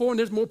come before and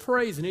there's more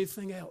praise than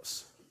anything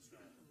else.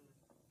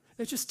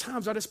 There's just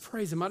times I just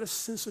praise him. I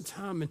just spend some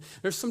time. And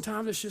there's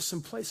sometimes it's just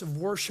some place of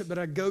worship that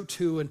I go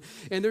to. And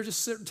there's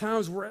just certain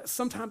times where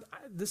sometimes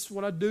this is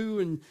what I do.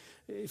 And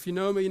if you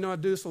know me, you know I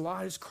do this a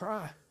lot. I just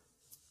cry.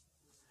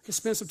 I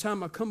spend some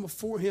time. I come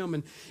before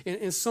him.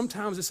 And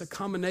sometimes it's a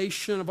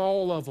combination of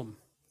all of them.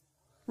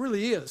 It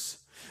really is.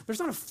 There's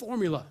not a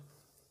formula.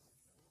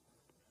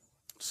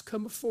 Just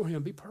come before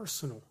him. Be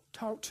personal.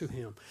 Talk to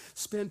him.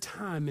 Spend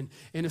time.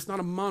 And it's not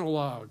a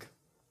monologue.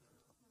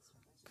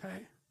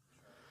 Okay?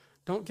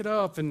 Don't get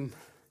up and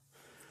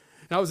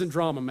I was in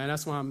drama, man.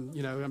 That's why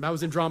I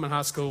was in drama in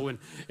high school and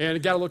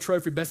got a little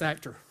trophy, best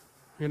actor.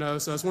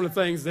 So it's one of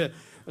the things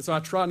so I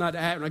try not to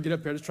act when I get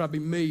up here. I just try to be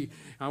me.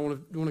 I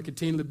want to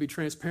continually be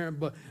transparent,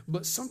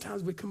 but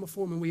sometimes we come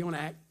before him and we want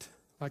to act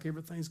like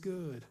everything's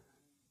good.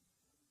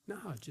 No,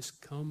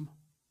 just come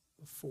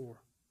before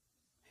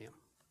him.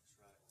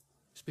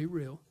 Just be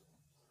real.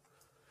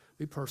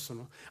 Be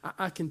personal.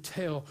 I can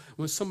tell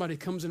when somebody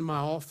comes into my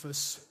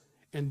office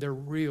and they're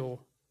real,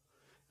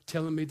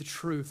 telling me the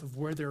truth of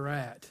where they're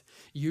at.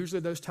 Usually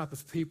those type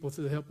of people,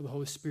 through the help of the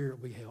Holy Spirit,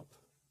 we help.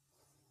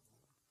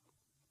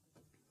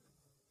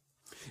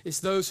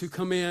 It's those who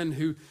come in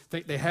who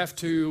think they have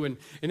to, and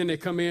then they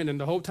come in, and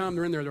the whole time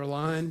they're in there, they're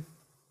lying.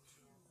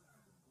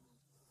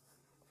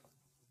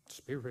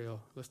 Just be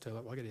real. Let's tell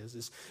it like it is.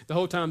 It's the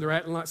whole time they're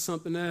acting like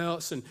something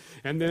else, and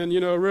then,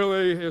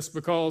 really, it's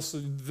because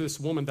this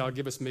woman thou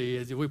givest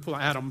me. We pull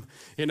Adam,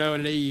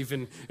 and Eve,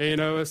 and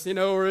it's,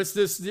 or it's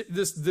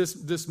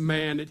this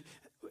man.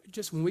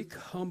 Just when we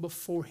come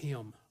before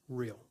him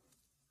real.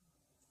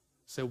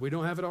 So we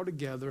don't have it all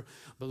together,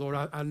 but Lord,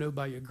 I know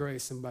by your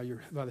grace and by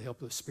the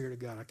help of the Spirit of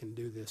God I can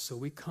do this. So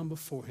we come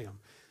before him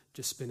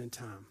just spending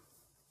time.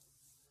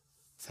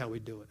 That's how we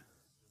do it.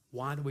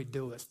 Why do we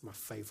do it? It's my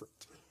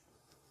favorite.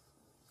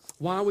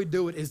 Why we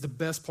do it is the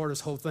best part of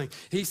this whole thing.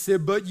 He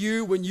said, but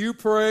you, when you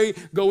pray,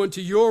 go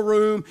into your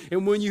room,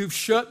 and when you've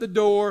shut the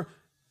door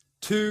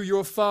to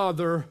your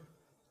Father,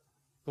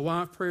 the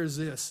why of prayer is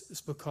this.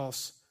 It's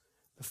because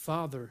the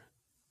Father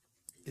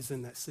is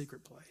in that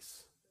secret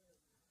place.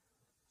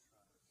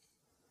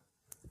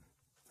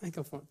 Think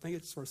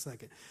it just for a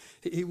second.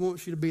 He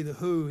wants you to be the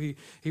who.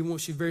 He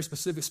wants you very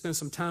specific, spend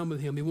some time with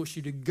him. He wants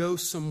you to go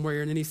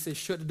somewhere. And then he says,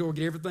 shut the door,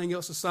 get everything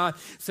else aside,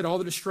 set all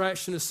the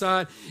distraction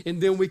aside,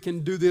 and then we can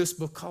do this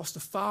because the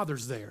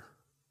Father's there.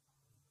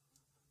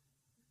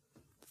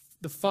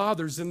 The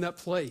Father's in that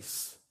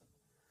place.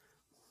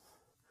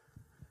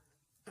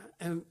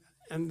 And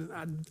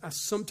I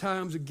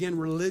sometimes, again,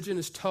 religion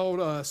has taught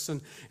us,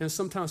 and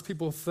sometimes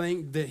people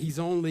think that he's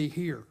only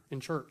here in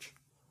church.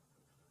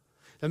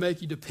 They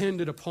make you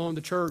dependent upon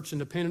the church and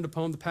dependent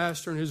upon the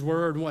pastor and his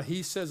word and what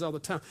he says all the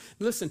time.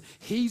 Listen,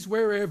 he's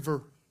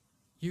wherever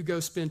you go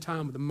spend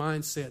time with the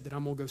mindset that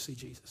I'm going to go see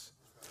Jesus.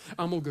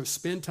 I'm going to go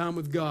spend time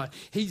with God.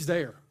 He's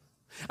there.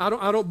 I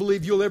don't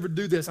believe you'll ever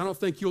do this. I don't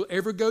think you'll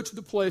ever go to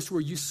the place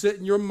where you sit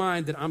in your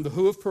mind that I'm the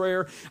who of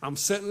prayer. I'm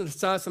setting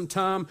aside some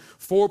time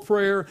for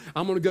prayer.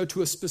 I'm going to go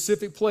to a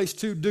specific place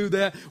to do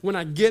that. When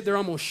I get there,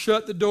 I'm going to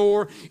shut the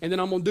door, and then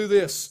I'm going to do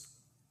this.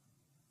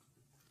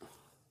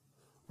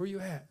 Where you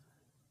at,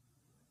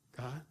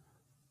 God?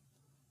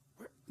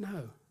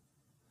 No,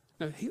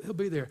 he'll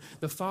be there.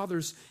 The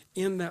Father's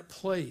in that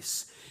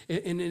place.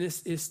 And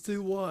it's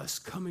through us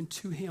coming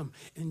to him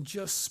and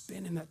just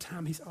spending that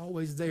time. He's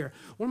always there.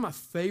 One of my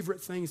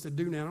favorite things to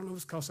do now, I don't know if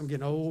it's because I'm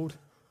getting old.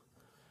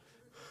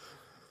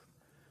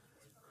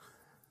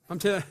 I'm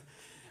telling you,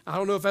 I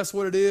don't know if that's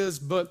what it is,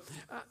 but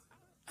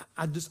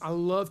I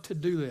love to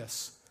do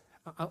this.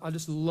 I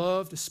just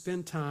love to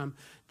spend time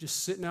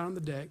just sitting out on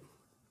the deck.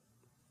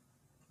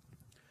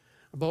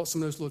 I bought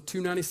some of those little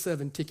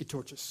 $2.97 tiki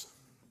torches.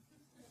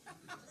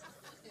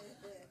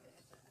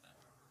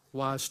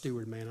 Wise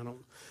steward, man.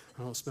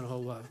 I don't spend a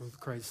whole lot with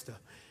crazy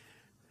stuff.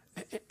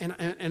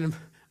 And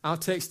I'll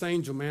text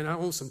Angel, man, I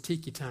want some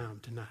tiki time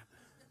tonight.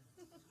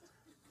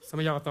 Some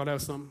of y'all thought that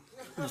was something.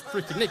 It was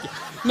freaking Nikki.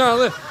 No,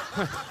 look.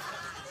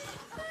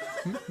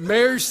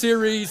 Marriage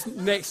series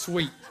next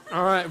week.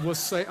 All right, we'll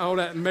say all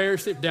that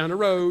marriage series down the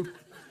road.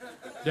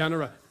 Down the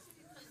road.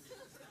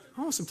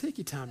 I want some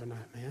tiki time tonight,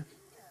 man.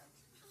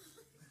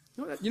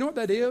 You know what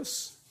that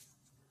is?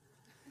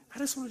 I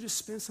just want to just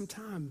spend some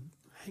time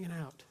hanging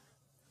out,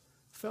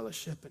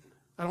 fellowshipping.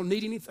 I don't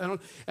need anything.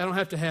 I don't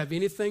have to have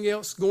anything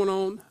else going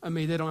on. I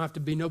mean, they don't have to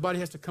be. Nobody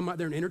has to come out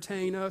there and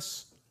entertain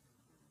us.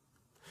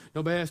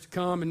 Nobody has to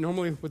come, and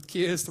normally with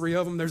kids, 3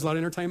 of them, there's a lot of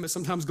entertainment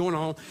sometimes going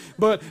on.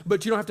 But you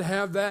don't have to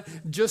have that.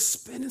 Just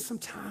spending some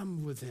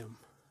time with him.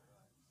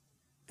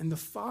 And the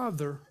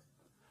Father,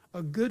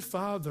 a good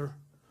father,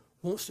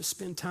 wants to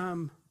spend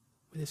time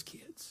with his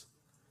kids.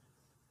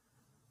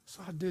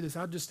 So I do this.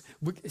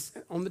 It's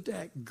on the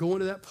deck, go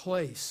into that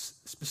place,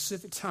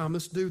 specific time.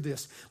 Let's do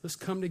this. Let's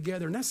come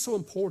together. And that's so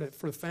important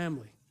for the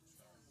family.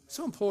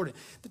 So important.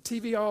 The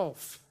TV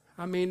off.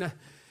 I mean,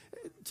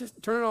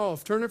 Just turn it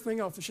off. Turn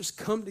everything off. Let's just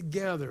come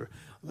together.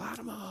 Light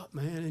them up,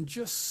 man, and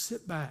just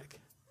sit back.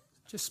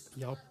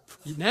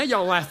 Now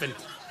y'all laughing.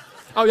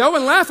 Oh, y'all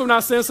wasn't laughing when I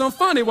said something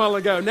funny a while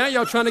ago. Now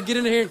y'all trying to get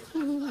in here.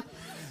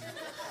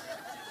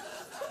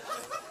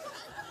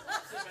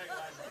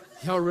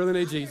 Y'all really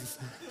need Jesus.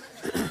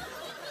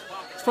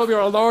 It's probably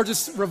our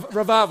largest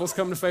revivals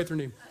coming to Faith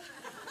Renewed.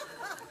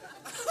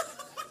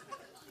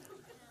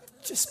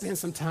 Just spend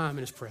some time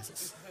in His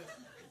presence.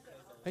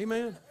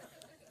 Amen.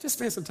 Just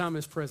spend some time in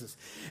His presence.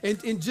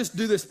 And just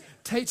do this.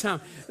 Take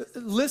time.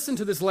 Listen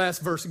to this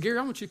last verse. Gary,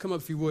 I want you to come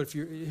up if you would, if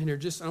you're in here.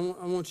 I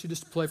want you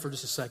just to play for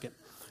just a second.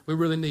 We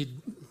really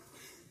need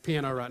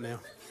piano right now.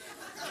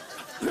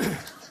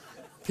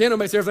 Piano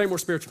makes everything more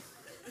spiritual.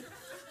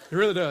 It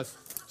really does.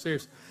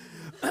 Serious.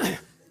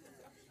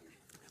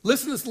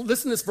 Listen to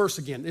this verse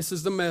again. This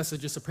is the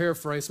Message. It's a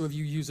paraphrase. Some of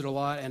you use it a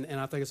lot, and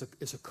I think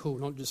it's a cool.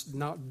 Don't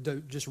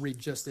just read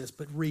just this,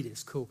 but read it.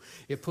 It's cool.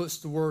 It puts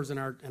the words in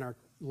our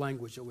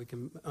language that we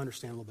can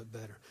understand a little bit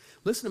better.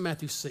 Listen to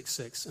Matthew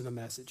 6:6 in the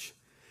Message.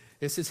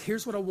 It says,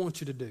 "Here's what I want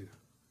you to do.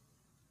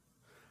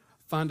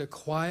 Find a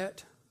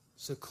quiet,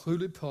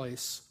 secluded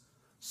place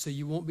so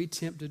you won't be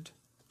tempted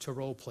to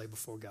role play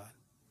before God."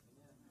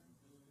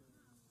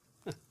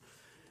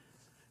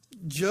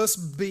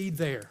 Just be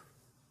there.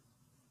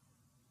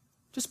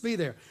 Just be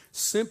there.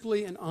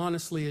 Simply and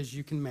honestly as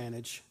you can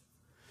manage.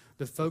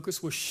 The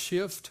focus will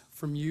shift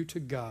from you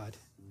to God,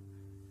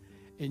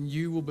 and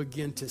you will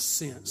begin to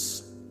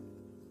sense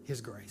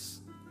His grace.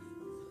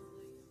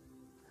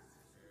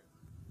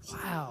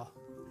 Wow.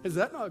 Is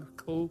that not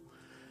cool?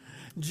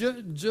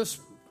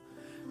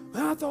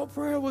 I thought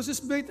prayer was this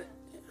big thing.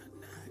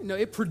 No,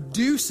 it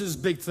produces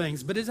big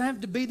things, but it doesn't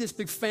have to be this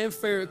big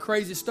fanfare,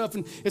 crazy stuff.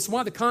 And it's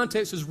why the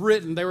context is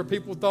written. There were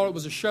people who thought it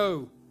was a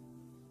show.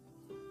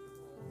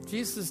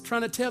 Jesus is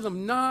trying to tell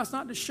them, no, it's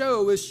not the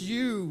show. It's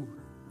you.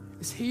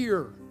 It's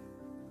here.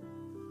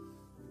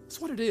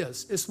 That's what it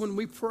is. It's when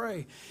we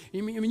pray.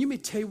 You may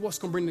tell you what's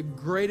going to bring the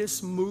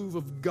greatest move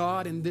of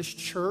God in this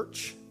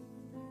church.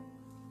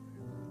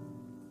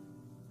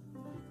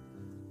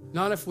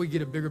 Not if we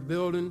get a bigger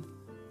building,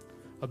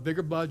 a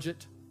bigger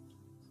budget,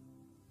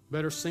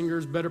 better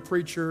singers, better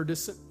preacher.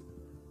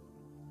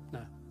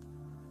 No,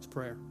 it's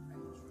prayer.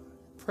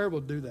 Prayer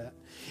will do that.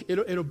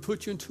 It'll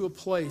put you into a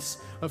place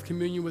of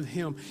communion with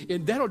Him,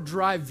 and that'll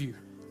drive you.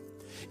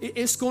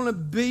 It's going to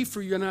be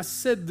for you, and I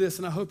said this,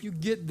 and I hope you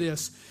get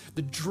this,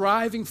 the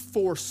driving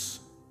force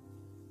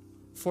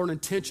for an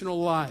intentional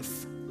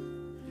life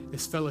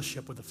is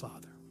fellowship with the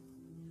Father.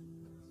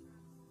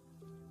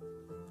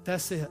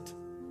 That's it.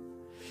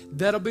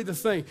 That'll be the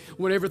thing.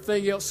 When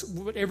everything else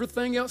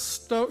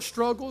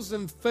struggles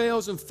and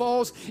fails and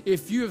falls,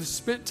 if you have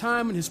spent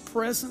time in His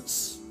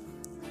presence,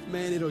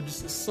 man, it'll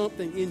just,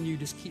 something in you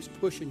just keeps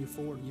pushing you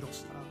forward and you don't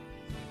stop.